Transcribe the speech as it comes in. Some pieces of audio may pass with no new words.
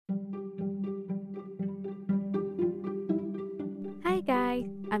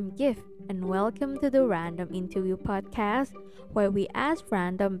I'm Gift, and welcome to the Random Interview Podcast, where we ask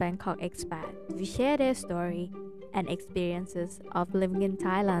random Bangkok expats to share their story and experiences of living in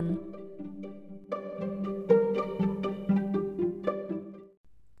Thailand.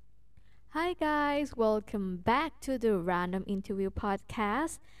 Hi, guys, welcome back to the Random Interview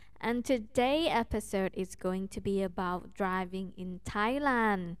Podcast. And today's episode is going to be about driving in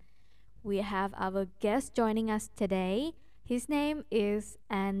Thailand. We have our guest joining us today. His name is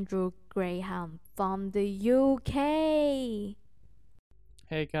Andrew Graham from the UK.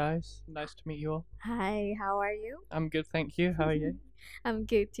 Hey guys, nice to meet you all. Hi, how are you? I'm good, thank you. How are you? I'm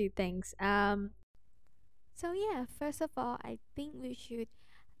good too, thanks. So yeah, first of all, I think we should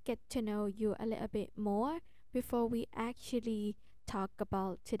get to know you a little bit more before we actually talk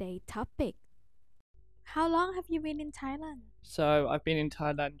about today's topic. How long have you been in Thailand? So I've been in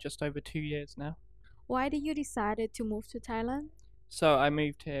Thailand just over 2 years now. Why did you decided to move to Thailand? So I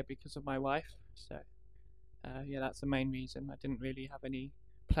moved here because of my wife. So yeah, that's the main reason. I didn't really have any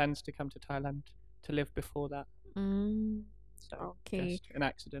plans to come to Thailand to live before that. Mm, So okay. just an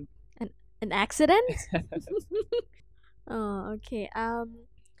accident. An accident? Oh, okay.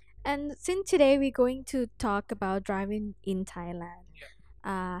 And since today we're going to talk about driving in Thailand.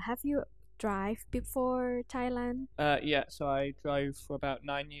 Have you drive before Thailand? Yeah, so I drove for about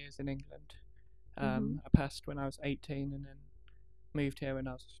 9 years in England. Mhm. I passed when I was 18 and then moved here when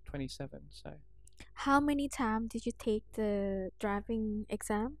I was 27. How many times did you take the driving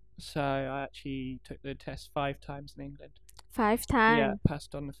exam? So I actually took the test 5 times in England. 5 Yeah, times.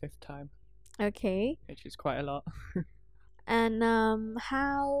 passed on the 5th time, Okay. which is quite a lot. And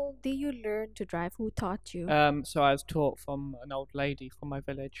how did you learn to drive? Who taught you? So I was taught from an old lady from my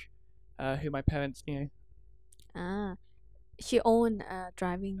village, who my parents knew. Ah, she owned a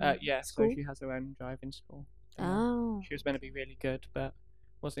driving Yeah, so school. she has her own driving school. Oh. She was meant to be really good, but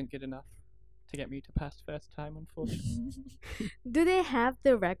wasn't good enough to get me to pass first time, unfortunately. Do they have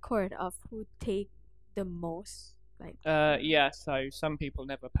the record of who take the most? Like, Yeah, so some people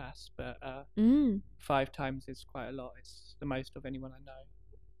never pass, but mm, 5 times is quite a lot. It's the most of anyone I know.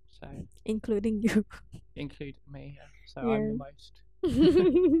 So including you. including me, yeah. So I'm Yeah. the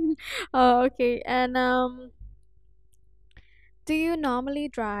most. Oh, okay. And do you normally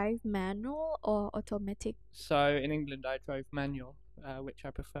drive manual or automatic? So in England I drove manual, which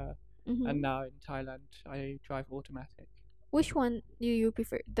I prefer. Mm-hmm. And now in Thailand I drive automatic. Which one do you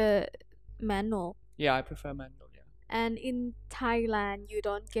prefer? The manual. Yeah, I prefer manual, yeah. And in Thailand, you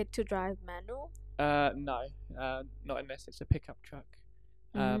don't get to drive manual? No, not unless it's a pickup truck.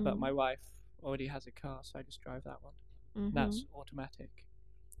 But my wife already has a car, so I just drive that one. Mm-hmm. That's automatic.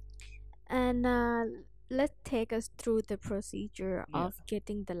 And let's take us through the procedure Yeah. of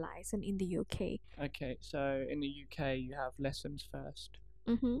getting the license in the UK. Okay, so in the UK you have lessons first.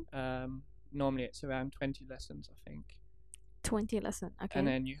 Mm-hmm. Normally it's around 20 lessons, I think. 20 lesson, okay. And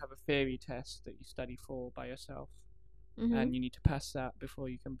then you have a theory test that you study for by yourself. Mm-hmm. And you need to pass that before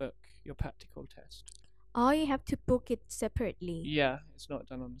you can book your practical test. Oh, you have to book it separately. Yeah, it's not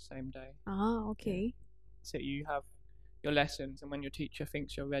done on the same day. Ah, okay. So you have your lessons, and when your teacher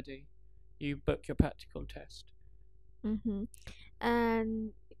thinks you're ready, you book your practical test. Mm-hmm.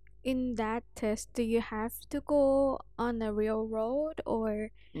 And in that test, do you have to go on a real road or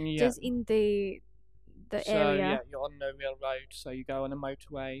Yeah. just in the So area? yeah, you're on the real road. So you go on a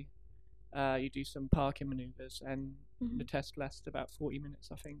motorway. You do some parking maneuvers, and Mhm. the test lasts about 40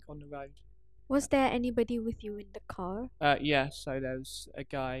 minutes, I think, on the road. Was there anybody with you in the car? Yeah. So there's a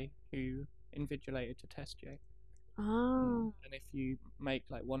guy who invigilated to test you. Oh. And if you make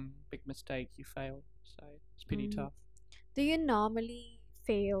like one big mistake, you fail. So it's pretty tough. Do you normally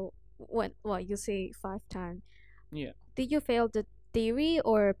fail when what you say 5 times? Yeah. Did you fail the theory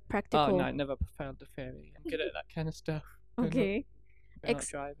or practical? Oh no, I never failed the theory. I'm good at that kind of stuff. Okay. But not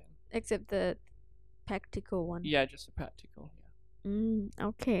driving. Except the practical one. Yeah, just the practical. Yeah.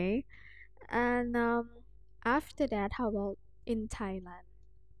 Okay. And after that, how about in Thailand?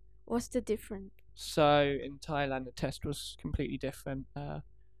 What's the difference? So in Thailand, the test was completely different.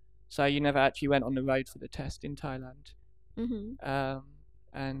 So you never actually went on the road for the test in Thailand.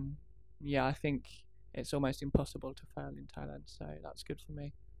 And yeah, I think it's almost impossible to fail in Thailand. So that's good for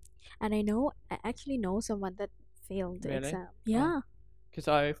me. And I actually know someone that failed the Really? exam. Yeah. Because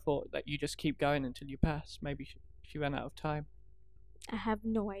I thought that you just keep going until you pass. Maybe she ran out of time. I have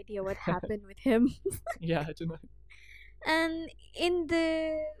no idea what happened with him. Yeah, I don't know. And in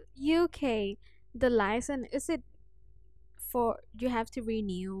the UK, the license, is it for you have to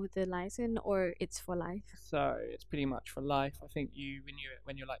renew the license or it's for life? So it's pretty much for life. I think you renew it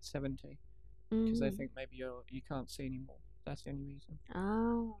when you're like 70, because they think maybe you can't see anymore. That's the only reason.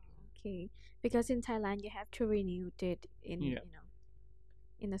 Oh, okay. Because in Thailand you have to renew it in Yeah.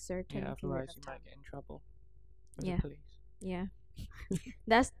 in a Yeah, certain period otherwise of you time. might get in trouble with the Yeah, police. yeah.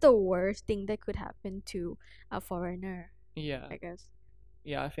 That's the worst thing that could happen to a foreigner, Yeah. I guess.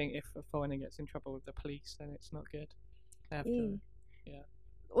 Yeah, I think if a foreigner gets in trouble with the police, then it's not good. They have to, Eh. yeah,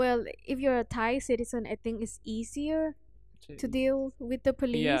 Well, if you're a Thai citizen, I think it's easier to, to deal with the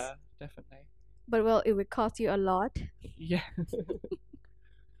police. yeah, definitely. But well, it would cost you a lot. Yeah,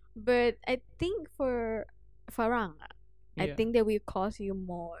 But I think for Farang, I yeah, think that will cost you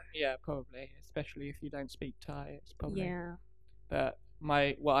more. yeah, probably. Especially if you don't speak Thai, it's probably. Yeah. But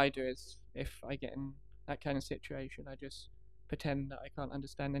what I do is, if I get in that kind of situation, I just pretend that I can't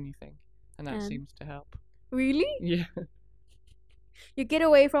understand anything, and that And seems to help. really? Yeah, You get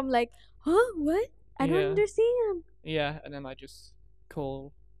away from like, huh? What? I don't yeah, understand. yeah, and then I just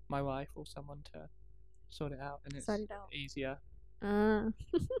call my wife or someone to sort it out, and Sort it's it out. easier. Uh,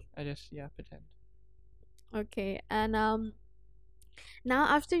 I just pretend. okay. And now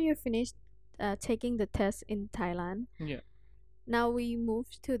after you finished taking the test in Thailand, Yeah, now we move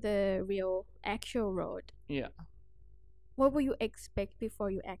to the real actual road. yeah. What will you expect before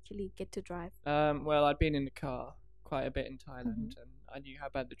you actually get to drive? Well, I'd been in the car quite a bit in Mm-hmm. Thailand, and I knew how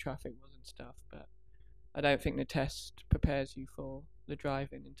bad the traffic was and stuff, but I don't think the test prepares you for the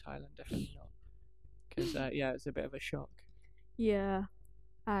driving in Thailand. Definitely not, because yeah, it's a bit of a shock. Yeah,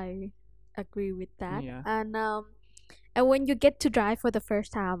 I agree with that. Yeah. And when you get to drive for the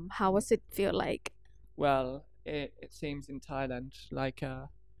first time, how Yeah. does it feel like? Well, it seems in Thailand like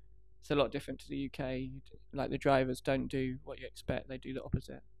it's a lot different to the UK. Like the drivers don't do what you expect; they do the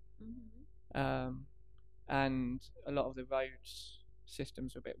opposite. Mm-hmm. Um, and a lot of the roads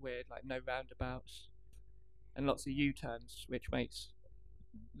systems are a bit weird, like no roundabouts and lots of U-turns, which makes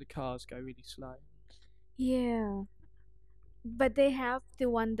the cars go really slow. Yeah, but they have the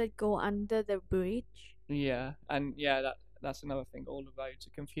one that go under the bridge. Yeah, and yeah, that's another thing. All the roads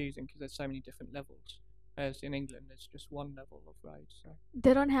are confusing because there's so many different levels. Whereas in England, there's just one level of roads. So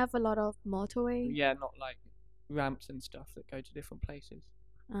They don't have a lot of motorway. yeah, not like ramps and stuff that go to different places.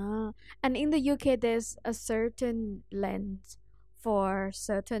 Ah, and in the UK, there's a certain length for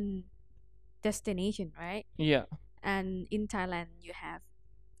certain destination, right? Yeah, And in Thailand, you have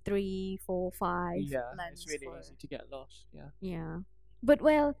three, four, five yeah, it's lengths really for easy to get lost. Yeah, yeah. But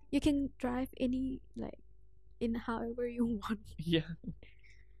well, you can drive any like in however you want. yeah.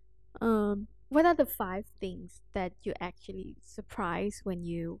 What are the five things that you actually surprise when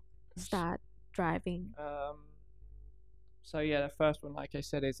you S- start driving? Um, so yeah, the first one, like I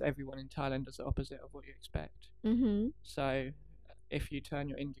said, is everyone in Thailand does the opposite of what you expect. Mm-hmm. So if you turn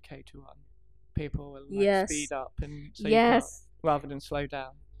your indicator on, people will like Yes. speed up, and so you can't Yes. rather than slow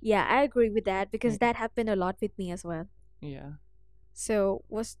down. Yeah, I agree with that because Y- that happened a lot with me as well. Yeah, So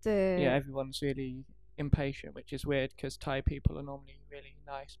what's yeah. the Everyone's really impatient, which is weird because Thai people are normally really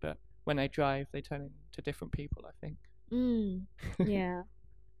nice, but when they drive, they turn into different people. I think. mm, yeah,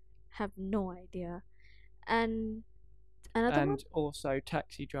 have no idea. And another one? And also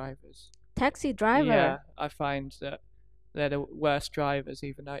taxi drivers. Taxi driver. Yeah, I find that they're the worst drivers,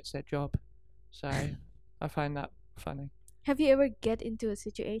 even though it's their job. So I find that funny. Have you ever get into a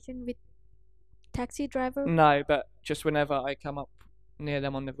situation with taxi driver? No, but just whenever I come up near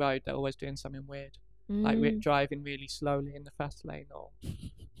them on the road, they're always doing something weird, like Mm, driving really slowly in the fast lane, or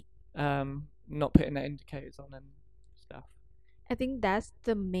not putting their indicators on and stuff. I think that's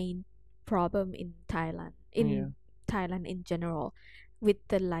the main problem in Thailand. Yeah, In Thailand in general, with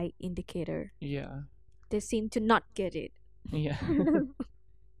the light indicator, yeah, they seem to not get it. yeah.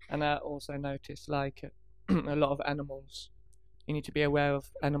 And I also noticed like a lot of animals. You need to be aware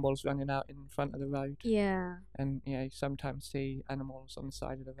of animals running out in front of the road, Yeah. and yeah, you sometimes see animals on the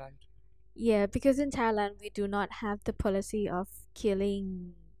side of the road. Yeah, because in Thailand we do not have the policy of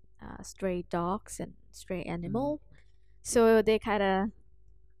killing stray dogs and stray Mm. animal, so they kind of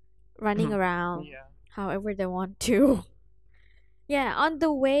running around Yeah, however they want to. Yeah, on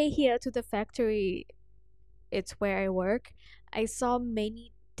the way here to the factory, it's where I work. I saw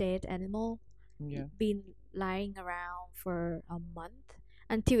many dead animal yeah, been lying around for a month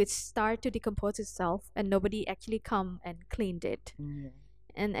until it start to decompose itself and nobody actually come and cleaned it. yeah,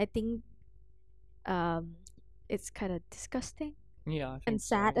 And I think um it's kind of disgusting yeah. I and think so.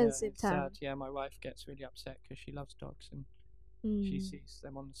 sad at the Yeah, same it's sad. time. Yeah, my wife gets really upset because she loves dogs and she Mm. sees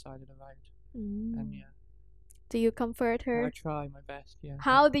them on the side of the road. And Mm. yeah, Do you comfort I her? try my best. Yeah, but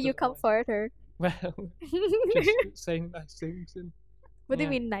How do it you doesn't always. comfort her? Well, just saying nice things and What do you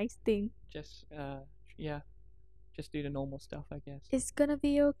yeah, mean nice thing? just yeah, just do the normal stuff, I guess. It's gonna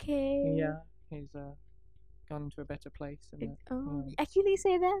be okay. Yeah, he's gone to a better place and that. Oh, you actually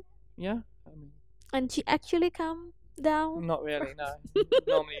say that? Yeah, I mean, And she actually come down? not really. No,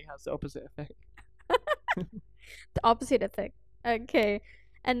 normally it has the opposite effect. The opposite effect. Okay.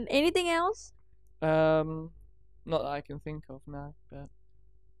 And anything else? Not that I can think of now, but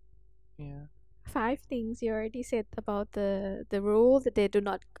yeah, 5 things you already said about the rule that they do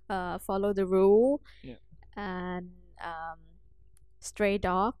not follow the rule, yeah, and stray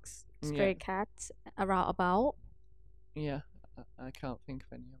dogs, yeah, stray cats around about. yeah. I can't think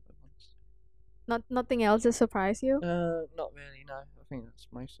of any other ones. Nothing else that surprised you. Not really. No, I think that's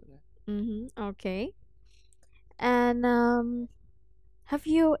most of it. Okay. And have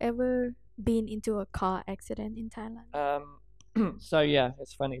you ever been into a car accident in Thailand? So yeah,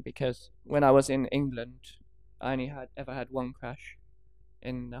 it's funny because when I was in England, I only had ever had one crash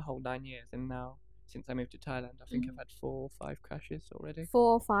in the whole 9 years, and now since I moved to Thailand, I think I've had 4 or 5 crashes already.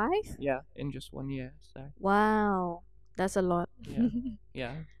 4 or 5? Yeah, in just 1 year. So Wow, that's a lot. yeah,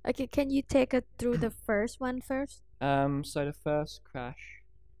 yeah. Okay, can you take us through the first one first? So the first crash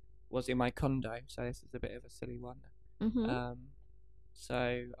was in my condo. So this is a bit of a silly one. Mm-hmm.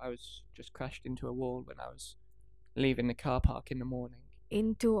 So I was just crashed into a wall when I was leaving the car park in the morning.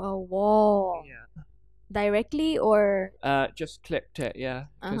 Into a wall. Yeah. Directly or? Just clipped it, yeah,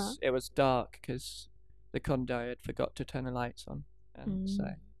 because it was dark because the condo had forgot to turn the lights on, and so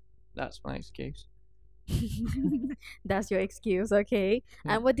that's my excuse. That's your excuse, okay.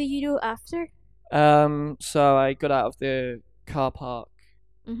 Yeah. And what did you do after? So I got out of the car park,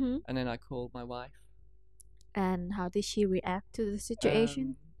 Mm-hmm. and then I called my wife. And how did she react to the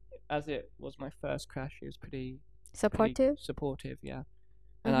situation? As it was my first crash, she was pretty Supportive? supportive, yeah.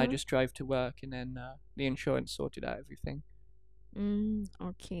 And I just drove to work, and then the insurance sorted out everything.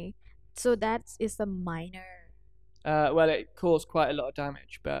 Okay. So that is a minor. Well, it caused quite a lot of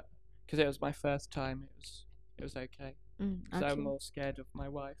damage, but because it was my first time, it was okay. So I'm more scared of my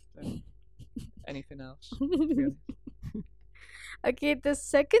wife than anything else. Really. Okay, the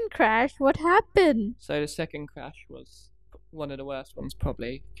second crash, what happened? So the second crash was one of the worst ones,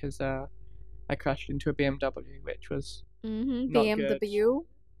 probably, because I crashed into a BMW, which was not good. BMW?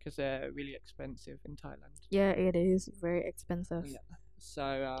 Because they're really expensive in Thailand. Yeah, it is very expensive. Yeah.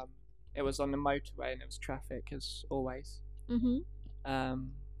 So it was on the motorway and it was traffic as always.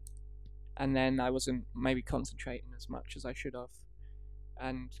 And then I wasn't maybe concentrating as much as I should have.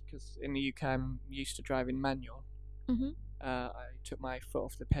 And because in the UK I'm used to driving manual, I took my foot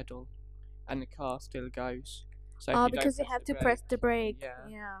off the pedal, and the car still goes. So if you because don't you have the to press the brake, brake.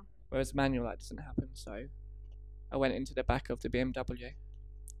 Yeah. Whereas manual that doesn't happen. So I went into the back of the BMW.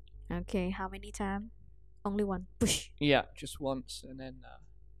 Okay, how many times? Only one. Push. Yeah, just once, and then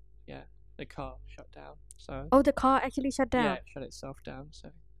the car shut down. So the car actually shut down. yeah, it shut itself down. So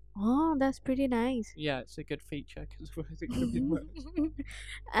Oh, that's pretty nice. yeah, it's a good feature because otherwise it could have been worse.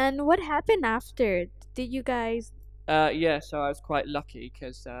 And what happened after? Did you guys? Yeah, so I was quite lucky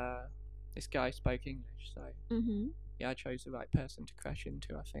because this guy spoke English. So yeah, I chose the right person to crash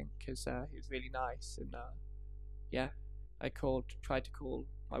into. I think because he was really nice, and yeah, I tried to call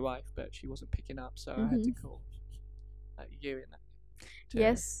my wife, but she wasn't picking up, so I had to call you in that.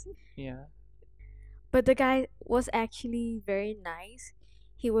 Yes. Yeah. But the guy was actually very nice.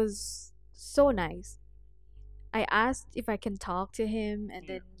 He was so nice. I asked if I can talk to him, and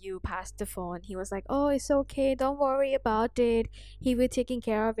then you passed the phone. He was like, "Oh, it's okay. Don't worry about it. He will taking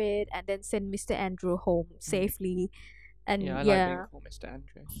care of it, and then send Mr. Andrew home safely." And yeah, I like being called Mr.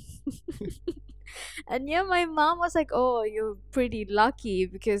 Andrew. And yeah, my mom was like, "Oh, you're pretty lucky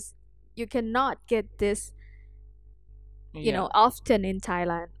because you cannot get this, often in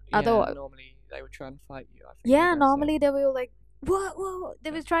Thailand. Otherwise, normally they would try and fight you. I think. yeah, normally they will like, whoa,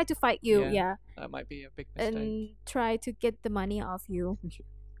 they will try to fight you, yeah, that might be a big mistake. and try to get the money off you.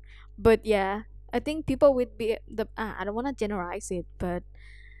 But yeah, I think people would be I don't want to generalize it, but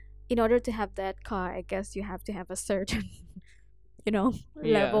in order to have that car, I guess you have to have a certain,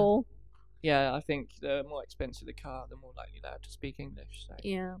 level. Yeah, I think the more expensive the car, the more likely they are to speak English. So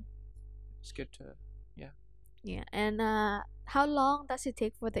yeah, it's good to yeah. And how long does it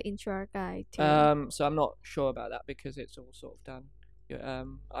take for the insurer guy to? So I'm not sure about that because it's all sort of done.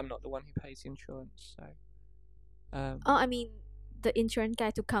 I'm not the one who pays the insurance, so. I mean, the insurance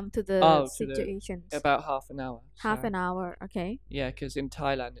guy to come to the situations. About half an hour. Half an hour, okay. Yeah, because in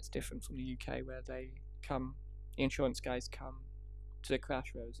Thailand it's different from the UK where the insurance guys come to the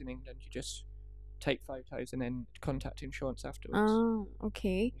crash, whereas in England you just take photos and then contact insurance afterwards. Oh,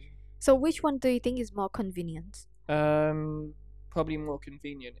 okay. So which one do you think is more convenient? Probably more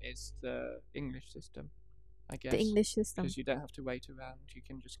convenient is the English system, I guess. The English system. Because you don't have to wait around, you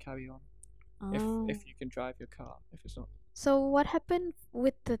can just carry on. Oh. if you can drive your car. If it's not. So what happened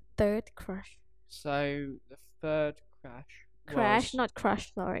with the third crash? So the third crash Crash, was not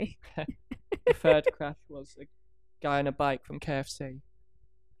crush, sorry. the third crash was a guy on a bike from KFC.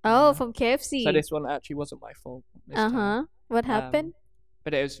 Oh, Uh, from so KFC. this one actually wasn't my fault this time. Uh-huh. What happened?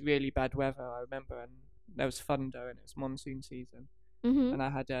 But it was really bad weather, I remember, and there was thunder, and it was monsoon season. Mm-hmm. And I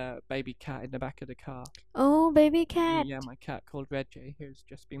had a baby cat in the back of the car. Oh, baby cat. Yeah, my cat called Reggie, who's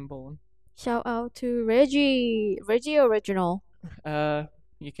just been born. Shout out to Reggie. Reggie original.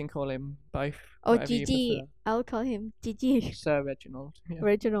 You can call him both. Oh, whatever you Gigi. prefer. I'll call him Gigi. Sir Reginald. Yeah.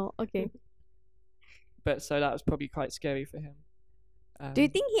 Original. Okay. But so that was probably quite scary for him. Do you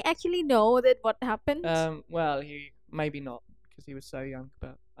think he actually know that what happened? Well, he maybe not because he was so young,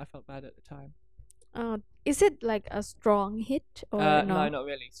 but I felt bad at the time. Is it like a strong hit or no? No, not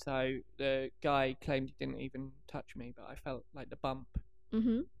really. So the guy claimed he didn't even touch me, but I felt like the bump.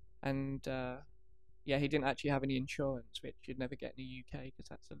 Mm-hmm. And yeah, he didn't actually have any insurance, which you'd never get in the UK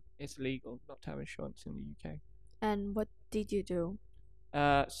because it's illegal not to have insurance in the UK. And what did you do?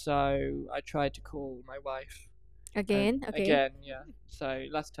 So I tried to call my wife. Again? Okay. Again, yeah. So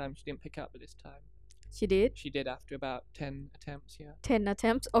last time she didn't pick up, but this time She did? she did after about 10 attempts, yeah. 10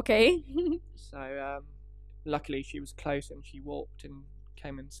 attempts? Okay. So luckily she was close and she walked and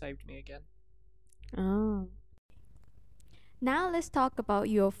came and saved me again. Oh. Now let's talk about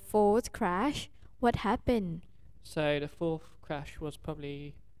your fourth crash. What happened? So the fourth crash was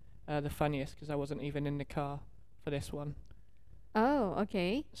probably the funniest because I wasn't even in the car for this one. Oh,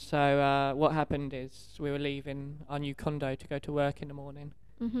 okay. So what happened is we were leaving our new condo to go to work in the morning.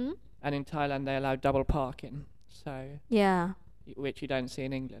 Mm-hmm. And in Thailand they allow double parking, so Yeah. which you don't see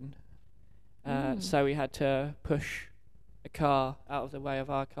in England. So we had to push a car out of the way of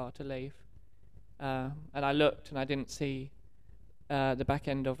our car to leave. And I looked and I didn't see the back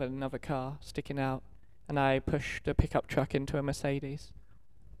end of another car sticking out, and I pushed a pickup truck into a Mercedes.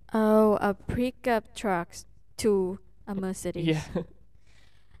 Oh, a pickup truck to a Mercedes. Yeah.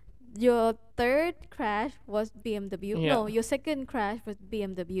 Your third crash was BMW. Yeah. No, your second crash was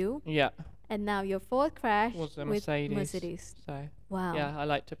BMW. Yeah. And now your fourth crash Was a with Mercedes. Mercedes. So Wow. yeah, I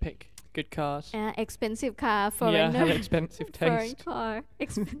like to pick good cars. Expensive car, Yeah, foreigner. have expensive Foreign taste. car.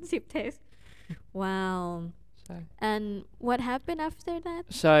 Expensive taste. Wow. So. And what happened after that?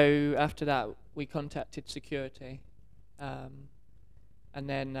 So after that, we contacted security, and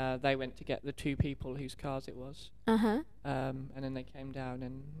then they went to get the two people whose cars it was. Uh-huh. And then they came down,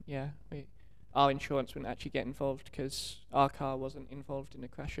 and yeah, our insurance wouldn't actually get involved because our car wasn't involved in the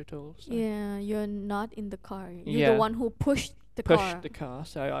crash at all. So Yeah, you're not in the car. You're Yeah. the one who pushed the car. pushed the car,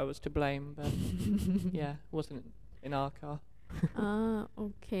 so I was to blame, but yeah, wasn't in our car. Ah,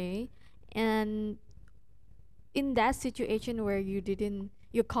 okay. And in that situation where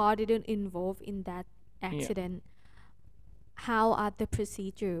your car didn't involve in that accident, how are the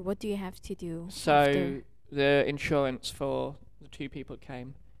procedure? What do you have to do? So after? the insurance for the two people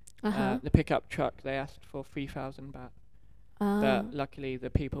came. Uh-huh. The pickup truck, they asked for 3,000 baht. But luckily the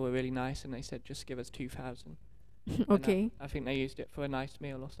people were really nice and they said just give us 2,000. Okay. I think they used it for a nice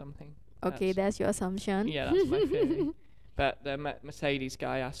meal or something. Okay, that's your assumption. Yeah, that's my theory. But the Mercedes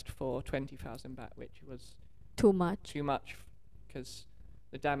guy asked for 20,000 baht, which was Too much. too much because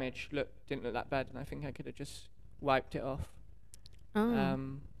the damage didn't look that bad, and I think I could have just wiped it off. Oh.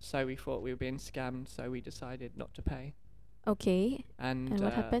 So we thought we were being scammed, so we decided not to pay. Okay. And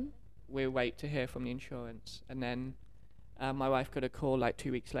what happened? we wait to hear from the insurance, and then my wife got a call like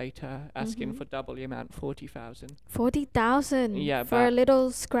 2 weeks later asking for double the amount, 40,000. 40,000. Yeah, for a but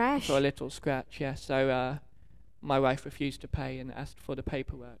little scratch. for a little scratch. Yeah, so my wife refused to pay and asked for the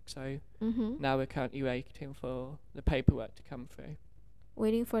paperwork. So now we're currently waiting for the paperwork to come through.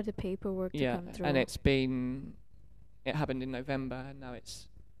 Waiting for the paperwork to come through. And it happened in November, and now it's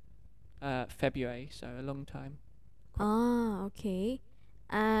February, so a long time. Ah, okay.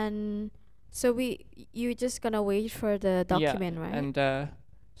 And so you're just gonna wait for the document, right? And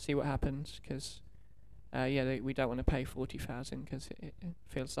see what happens, because we don't want to pay 40,000 because it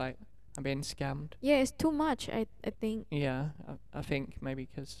feels like I'm being scammed. Yeah, it's too much. I think. Yeah, I think maybe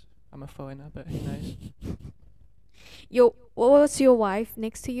because I'm a foreigner, but who knows? Was your wife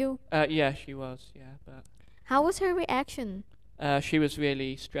next to you? Yeah, she was. Yeah, but How was her reaction? she was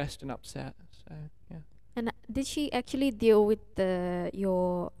really stressed and upset. So yeah. And did she actually deal with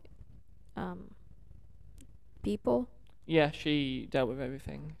your people? Yeah, she dealt with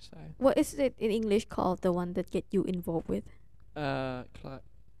everything. So What is it in English called, the one that get you involved with?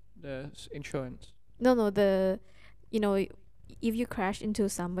 the insurance. No, if you crash into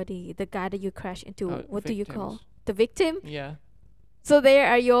somebody, the guy that you crash into, what do you call? Victims. The victim? Yeah. So they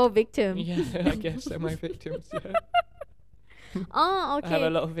are your victim. Yeah, I guess they're my victims. Yeah. Oh, I have a okay.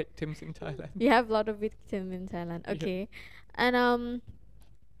 lot of victims in Thailand. You have a lot of victims in Thailand. Yeah. Okay. And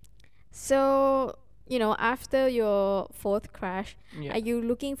so after your fourth crash, Yeah. are you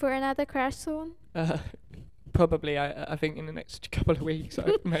looking for another crash soon? Probably. I think in the next couple of weeks,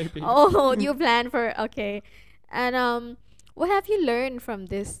 maybe. Oh, you plan for okay. And what have you learned from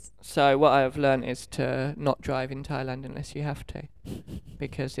this? So what I've learned is to not drive in Thailand unless you have to,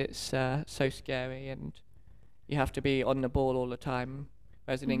 because it's so scary and you have to be on the ball all the time.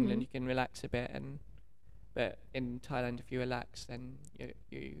 Whereas in England you can relax a bit, but in Thailand if you relax then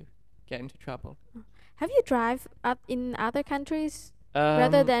you get into trouble. Have you drive up in other countries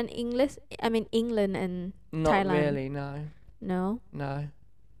rather than English? I mean England and Not Thailand. really, no. No. No.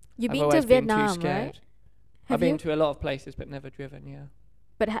 You've I've been to always been too Vietnam, scared. right? I've been to a lot of places but never driven, yeah.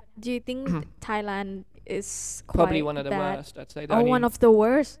 But do you think Thailand is Probably quite one of the bad? worst, I'd say. One of the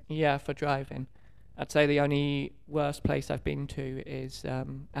worst? Yeah, for driving. I'd say the only worst place I've been to is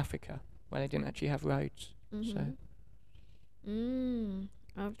Africa, where they didn't actually have roads. So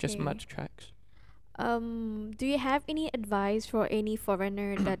Okay. just mud tracks. Do you have any advice for any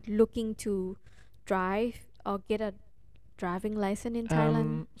foreigner that looking to drive or get a driving license in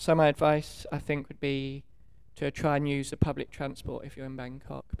Thailand? So my advice, I think, would be to try and use the public transport if you're in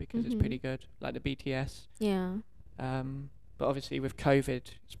Bangkok, because it's pretty good, like the BTS. Yeah. But obviously with COVID,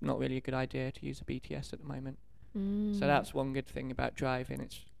 it's not really a good idea to use a BTS at the moment. So that's one good thing about driving.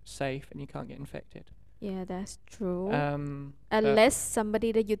 It's safe and you can't get infected. Yeah, that's true. Unless Unless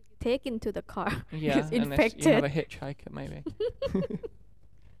somebody that you take into the car is infected. Unless you have a hitchhiker, maybe.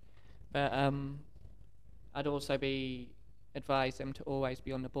 But I'd also advise them to always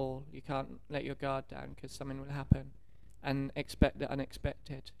be on the ball. You can't let your guard down because something will happen, and expect the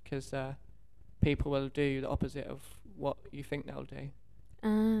unexpected, because people will do the opposite of what you think they'll do.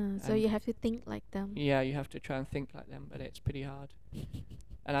 So you have to think like them. Yeah, you have to try and think like them, but it's pretty hard.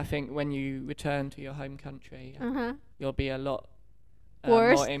 And I think when you return to your home country, you'll be a lot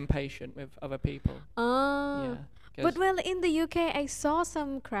Worse? more impatient with other people. Yeah. But well, in the UK, I saw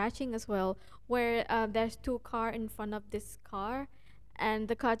some crashing as well, where there's two cars in front of this car, and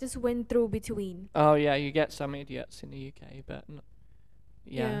the car just went through between. Oh yeah, you get some idiots in the UK, but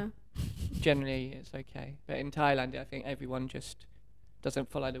Yeah. generally it's okay. But in Thailand, I think everyone just doesn't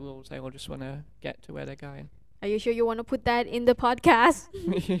follow the rules. They all just want to get to where they're going. Are you sure you want to put that in the podcast?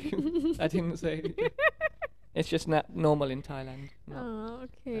 I didn't say. It's just normal in Thailand. Oh,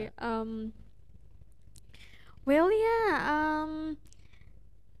 okay. Well, yeah.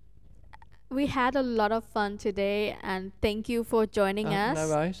 We had a lot of fun today, and thank you for joining us. No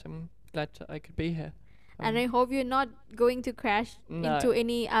worries. I'm glad I could be here. And I hope you're not going to crash into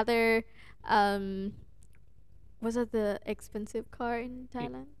any other. Was that the expensive car in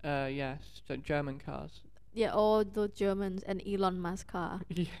Thailand? Yes, so German cars. Yeah, all the Germans and Elon Musk car.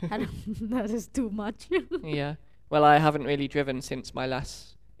 Yeah. That is too much. Yeah. Well, I haven't really driven since my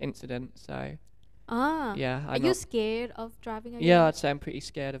last incident, so. Yeah. Are you scared of driving again? Yeah, I'd say I'm pretty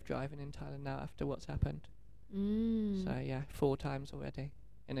scared of driving in Thailand now after what's happened. So yeah, 4 times already,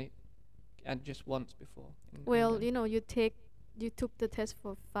 and just once before. Well, England. you took the test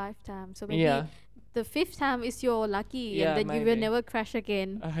for 5 times, so maybe Yeah. the 5th time is your lucky, Yeah, and then you will maybe. never crash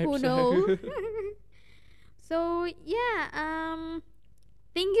again. I hope Who so. knows? So yeah,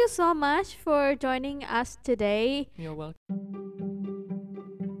 thank you so much for joining us today. You're welcome.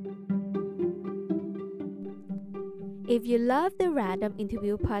 If you love the Random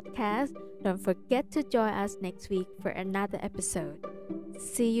Interview podcast, don't forget to join us next week for another episode.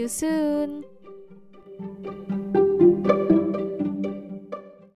 See you soon.